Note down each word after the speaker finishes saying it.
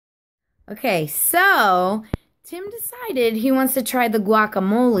Okay, so Tim decided he wants to try the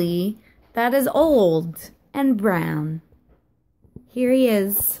guacamole that is old and brown. Here he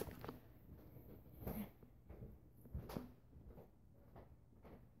is.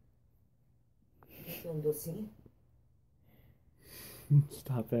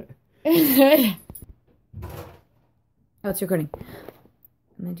 Stop it. Oh, it's recording.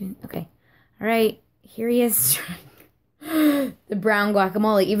 Am I doing? Okay. All right. Here he is trying the brown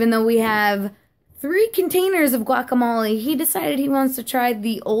guacamole. Even though we have 3 containers of guacamole, he decided he wants to try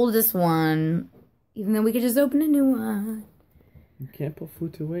the oldest one. Even though we could just open a new one. You can't put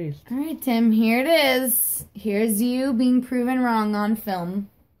food to waste. All right, Tim. Here it is. Here's you being proven wrong on film.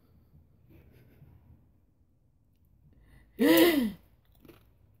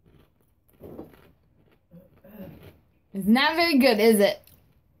 It's not very good, is it?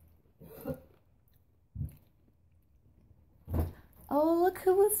 Oh, look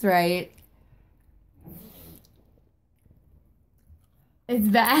who was right. It's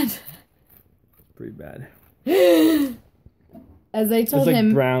bad. Pretty bad. As I told like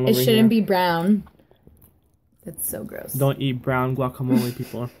him, brown it over shouldn't here. be brown. That's so gross. Don't eat brown guacamole,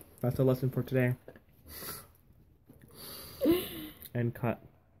 people. That's the lesson for today. And cut.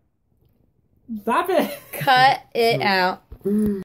 Stop it! Cut it out.